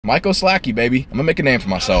Mike.oslacky, baby. I'm gonna make a name for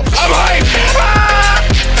myself. I'm hype! Ah!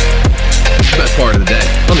 Best part of the day.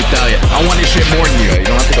 Let me tell you, I want this shit more than you. You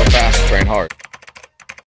don't have to go fast and train hard.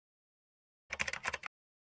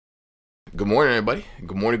 Good morning, everybody.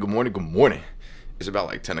 Good morning, good morning, good morning. It's about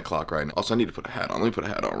like 10 o'clock right now. Also, I need to put a hat on. Let me put a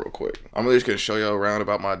hat on real quick. I'm really just gonna show y'all around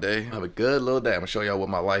about my day. I have a good little day. I'm gonna show y'all what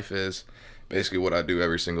my life is. Basically what I do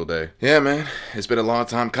every single day. Yeah, man. It's been a long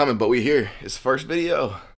time coming, but we here. It's the first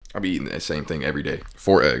video. I'll be eating the same thing every day.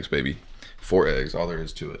 4 eggs, baby. 4 eggs, all there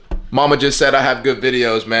is to it. Mama just said I have good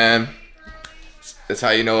videos, man. That's how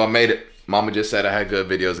you know I made it. Mama just said I had good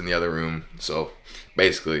videos in the other room. So,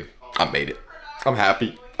 basically, I made it. I'm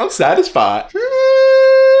happy. I'm satisfied.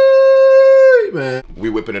 Man. We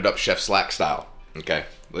whipping it up Chef Slack style, okay?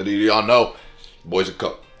 Let y'all know, boy's a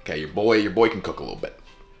cook. Okay, your boy can cook a little bit.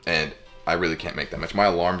 And I really can't make that much. My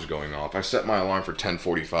alarm's going off. I set my alarm for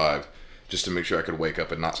 10:45 just to make sure I could wake up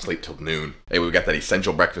and not sleep till noon. Hey, we got that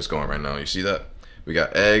essential breakfast going right now. You see that? We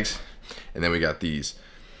got eggs, and then we got these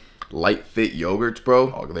Light Fit yogurts,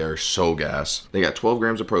 bro. Oh, they are so gas. They got 12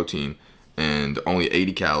 grams of protein and only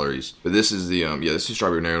 80 calories. But this is the, yeah, this is the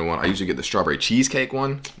strawberry banana one. I usually get the strawberry cheesecake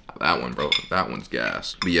one. That one, bro, that one's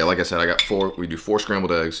gas. But yeah, like I said, I got we do 4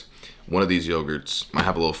 scrambled eggs, 1 of these yogurts, might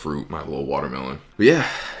have a little fruit, might have a little watermelon. But yeah,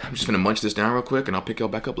 I'm just gonna munch this down real quick and I'll pick y'all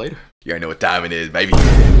back up later. You already know what time it is, baby.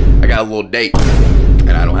 I got a little date,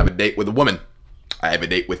 and I don't have a date with a woman. I have a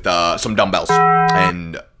date with some dumbbells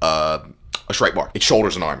and a straight bar. It's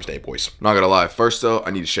shoulders and arms day, boys. Not gonna lie, first though,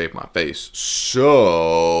 I need to shave my face.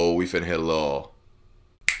 So we finna hit a little,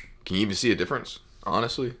 can you even see a difference?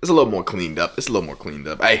 Honestly, it's a little more cleaned up. It's a little more cleaned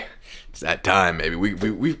up. Hey, it's that time, baby. We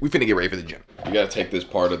finna get ready for the gym. You gotta take this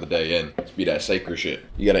part of the day in. It's be that sacred shit.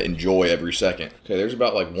 You gotta enjoy every second. Okay, there's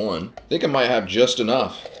about like 1. I think I might have just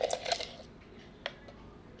enough.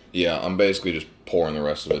 Yeah, I'm basically just pouring the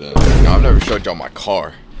rest of it in. Now, I've never showed y'all my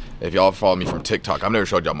car. If y'all follow me from TikTok, I've never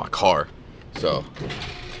showed y'all my car. So,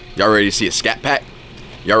 y'all ready to see a scat pack?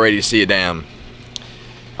 Y'all ready to see a damn...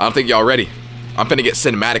 I don't think y'all ready. I'm finna get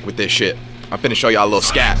cinematic with this shit. I'm finna show y'all a little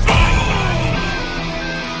scat.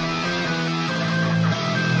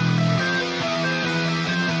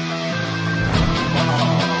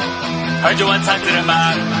 Heard you want to talk to the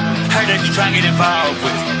mob. Heard that you trying to get involved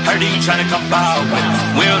with us. Heard that you trying to come ball with us.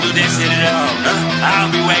 We don't do this shit at all. I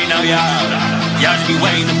don't be waiting on y'all. Y'all just be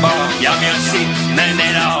waiting to ball. Y'all be on shit, nothing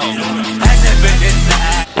at all. I just been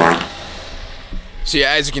inside. So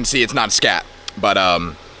yeah, as you can see, it's not a scat, but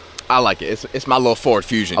I like it. It's my little Ford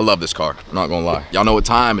Fusion. I love this car. I'm not gonna lie. Y'all know what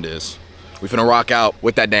time it is. We finna rock out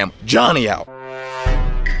with that damn Johnny out.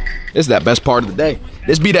 This is that best part of the day.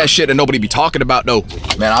 This be that shit that nobody be talking about though.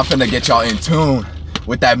 Man, I'm finna get y'all in tune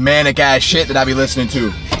with that manic ass shit that I be listening to.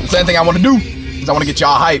 The same thing I wanna do is I wanna get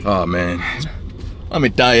y'all hype. Oh man, let me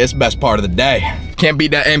tell you, it's the best part of the day. Can't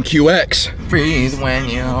beat that MQX. Breathe when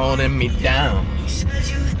you're holding me down.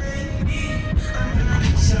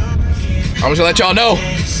 I'm just gonna let y'all know,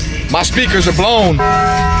 my speakers are blown.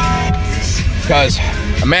 Cause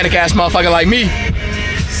a manic ass motherfucker like me,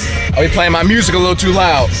 I'll be playing my music a little too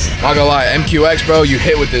loud. Not gonna lie, MQX, bro, you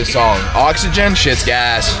hit with this song. Oxygen, shit's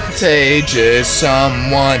gas. Contagious,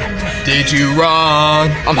 someone did you wrong.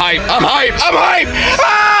 I'm hype, I'm hype, I'm hype!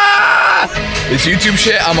 Ah! This YouTube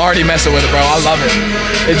shit, I'm already messing with it, bro. I love it.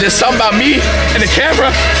 It's just something about me and the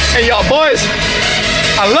camera and y'all boys.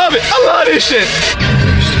 I love it, I love this shit.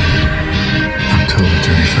 October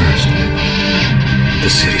 31st. The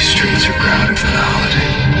city streets are crowded for the holiday.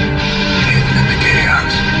 Hidden in the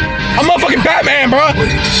chaos. I'm motherfucking Batman, bro.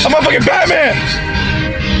 I'm motherfucking Batman.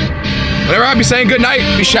 Whenever I be saying good night,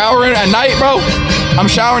 be showering at night, bro, I'm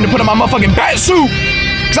showering to put on my motherfucking bat suit.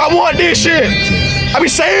 Cause I want this shit. I be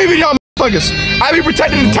saving y'all motherfuckers. I be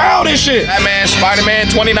protecting the town and shit. Batman, Spider-Man,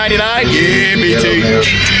 2099. Yeah, BT.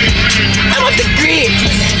 I want the grid.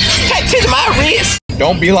 Tattoo to my wrist.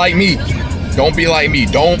 Don't be like me. Don't be like me.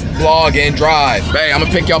 Don't vlog and drive. Hey, I'm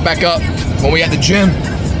gonna pick y'all back up when we at the gym.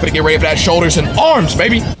 Gonna get ready for that shoulders and arms,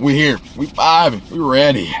 baby. We here. We vibing. We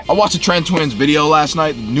ready. I watched the Trend Twins video last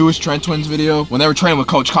night, the newest Trend Twins video, when they were training with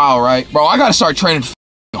Coach Kyle, right? Bro, I gotta start training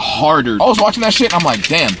harder. I was watching that shit and I'm like,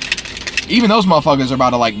 damn, even those motherfuckers are about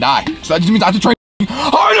to like die. So that just means I have to train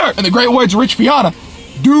harder. And the great words of Rich Piana,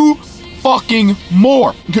 do fucking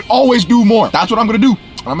more. You can always do more. That's what I'm gonna do.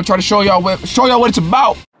 And I'm gonna try to show y'all what it's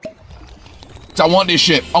about. Cause I want this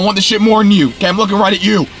shit. I want this shit more than you. Okay, I'm looking right at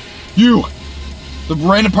you. You. The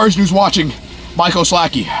random person who's watching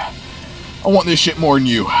Mike.oslacky. I want this shit more than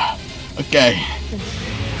you. Okay.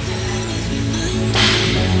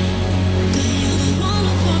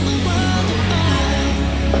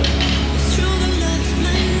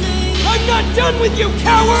 I'm not not done with you,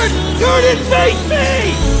 coward! Turn and face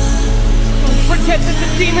me! Don't forget that the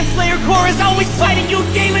Demon Slayer Corps is always fighting you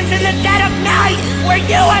demons in the dead of night, where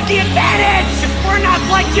you have the advantage! We're not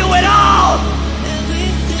like you at all!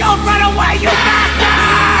 Don't run away, you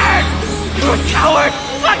bastard! You're a coward!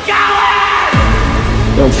 A coward!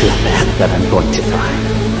 Don't feel bad that I'm going to die.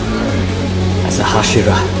 As a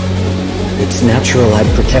Hashira, it's natural I'd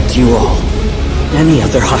protect you all. Any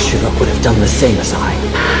other Hashira would have done the same as I.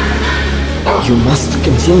 You must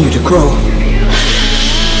continue to grow.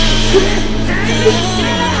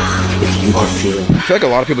 If you are feeling... I feel like a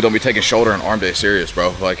lot of people don't be taking shoulder and arm day serious,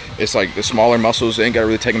 bro. Like, it's like the smaller muscles, they ain't gotta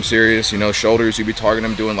really take them serious. You know, shoulders, you be targeting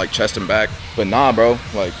them doing like chest and back. But nah, bro,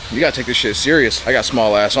 like, you gotta take this shit serious. I got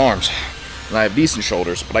small ass arms. And I have decent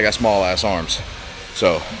shoulders, but I got small ass arms.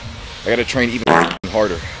 So, I gotta train even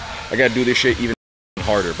harder. I gotta do this shit even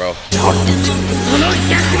harder, bro.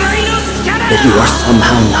 That you are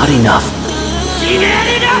somehow not enough.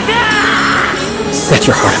 Set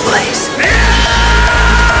your heart ablaze.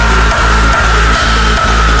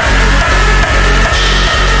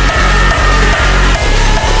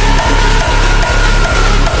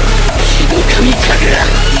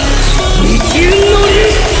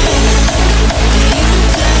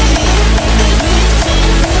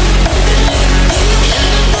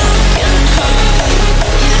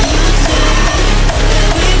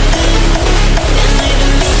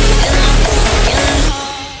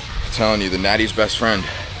 Telling you, the Natty's best friend.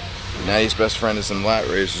 Natty's best friend is them lat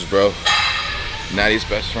raises, bro. Natty's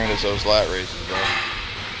best friend is those lat raises, bro.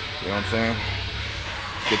 You know what I'm saying?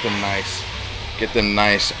 Get them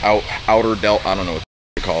nice outer delt. I don't know what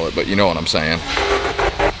to call it, but you know what I'm saying.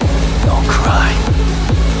 Don't cry.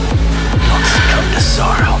 Don't succumb to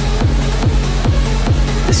sorrow.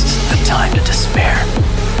 This isn't the time to despair.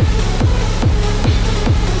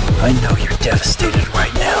 I know you're devastated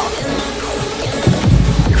right now.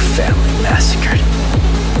 Your family massacred.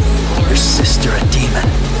 Your sister a demon.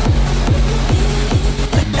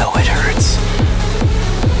 I know it hurts.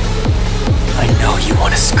 I know you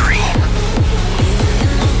want to scream.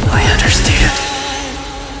 I understand.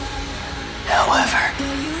 However,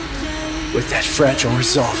 with that fragile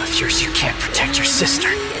resolve of yours, you can't protect your sister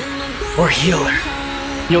or heal her.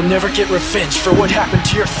 You'll never get revenge for what happened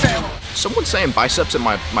to your family. Someone's saying biceps in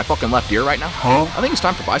my fucking left ear right now? Huh? I think it's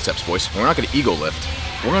time for biceps, boys. We're not gonna ego lift.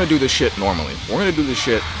 We're gonna do this shit normally. We're gonna do this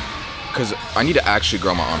shit because I need to actually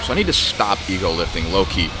grow my arms. So I need to stop ego lifting low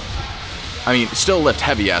key. I mean, still lift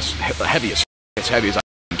heavy as I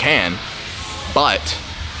can, but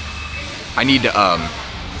I need to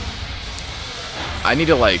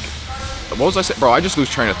like, what was I saying? Bro, I just lose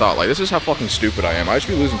train of thought. Like, this is how fucking stupid I am. I just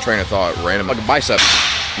be losing train of thought random. Like biceps,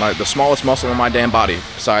 the smallest muscle in my damn body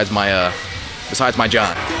besides my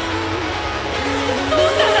John.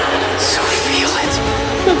 So feel it.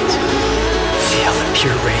 Feel the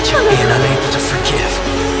pure rage of being unable to forgive.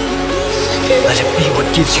 Let it be what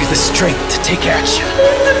gives you the strength to take action.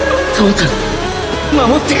 父さん、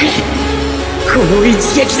守ってくれ。この一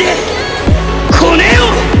撃でコネを。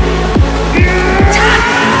火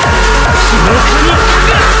の神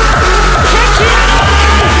が敵やろ。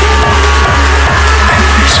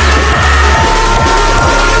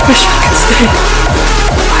Wish I could stay.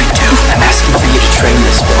 I do. I'm asking for you to train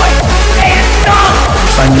this boy.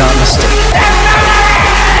 If I'm not mistaken,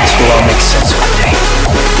 this will all make sense one day.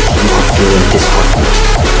 If you are feeling disheartened,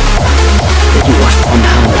 that you are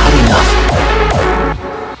somehow not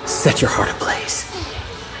enough, set your heart ablaze.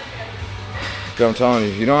 I'm telling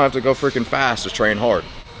you, you don't have to go freaking fast to train hard.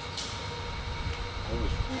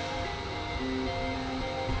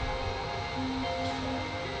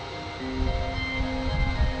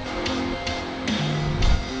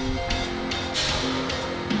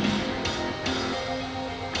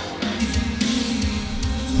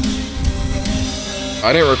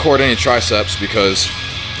 I didn't record any triceps because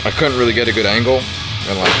I couldn't really get a good angle,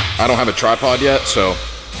 and like I don't have a tripod yet, so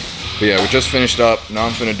but yeah, we just finished up. Now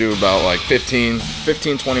I'm gonna do about like 20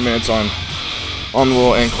 minutes on the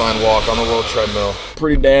little incline walk, on the little treadmill.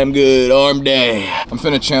 Pretty damn good arm day. I'm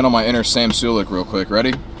finna channel my inner Sam Sulik real quick.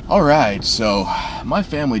 Ready? Alright, so my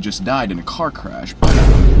family just died in a car crash, but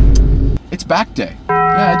it's back day.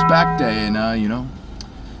 Yeah, it's back day, and you know,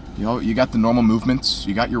 you got the normal movements,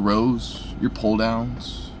 you got your rows, your pull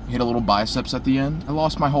downs, you hit a little biceps at the end. I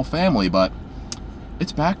lost my whole family, but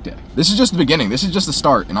it's back day. This is just the beginning. This is just the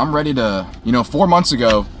start, and I'm ready to, you know, 4 months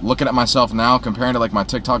ago, looking at myself now, comparing to like my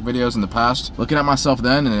TikTok videos in the past, looking at myself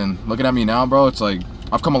then and then looking at me now, bro, it's like,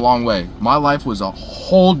 I've come a long way. My life was a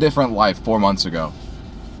whole different life 4 months ago.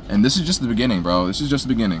 And this is just the beginning, bro. This is just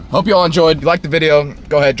the beginning. Hope you all enjoyed. If you liked the video,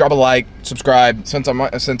 go ahead, drop a like, subscribe. Since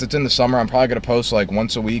it's in the summer, I'm probably gonna post like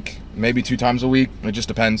once a week, maybe 2 times a week. It just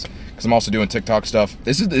depends, because I'm also doing TikTok stuff.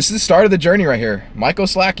 This is the start of the journey right here.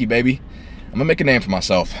 Mike.oslacky, baby. I'm gonna make a name for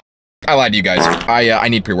myself. I lied to you guys. I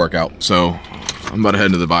need pre-workout, so I'm about to head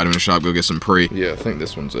into the vitamin shop, go get some pre. Yeah, I think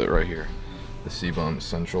this one's it right here. The C-Bum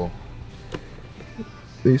Essential.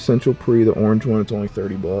 The Essential Pre, the orange one, it's only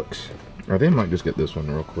 30 bucks. I think I might just get this one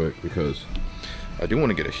real quick, because I do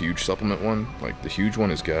want to get a huge supplement one. Like, the huge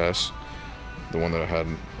one is gas. The one that I had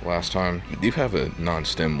last time. I do have a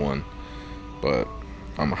non-stem one, but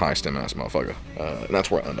I'm a high stem ass motherfucker. And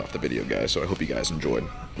that's where I end off the video, guys. So I hope you guys enjoyed.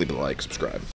 Leave a like, subscribe.